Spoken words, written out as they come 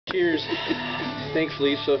Cheers. Thanks,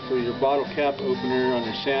 Lisa, for your bottle cap opener on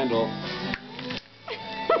your sandal.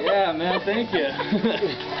 Yeah, man, thank you.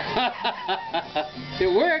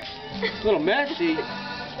 It works. A little messy.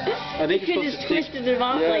 I think you could just twisted them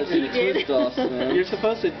off like he did. Off, you're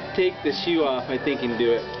supposed to take the shoe off, I think, and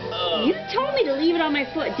do it. You told me to leave it on my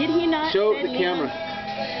foot. Did he not? Show the camera.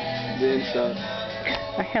 The inside.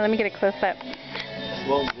 Okay, let me get a close up.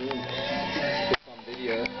 Well, zoom. It's on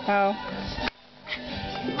video. Oh.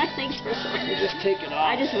 My thing's for sure. You just take it off.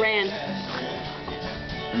 I just ran.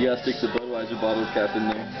 You gotta stick the Budweiser bottle cap in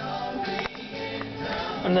there.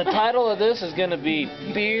 And the title of this is gonna be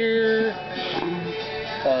beer.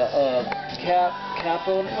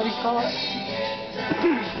 Capo. What do you call it?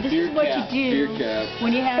 This Beer is what cap. you Beer do cap.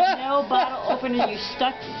 when you have no bottle opener. You're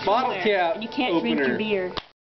stuck Bottle somewhere cap and you can't drink opener. your beer.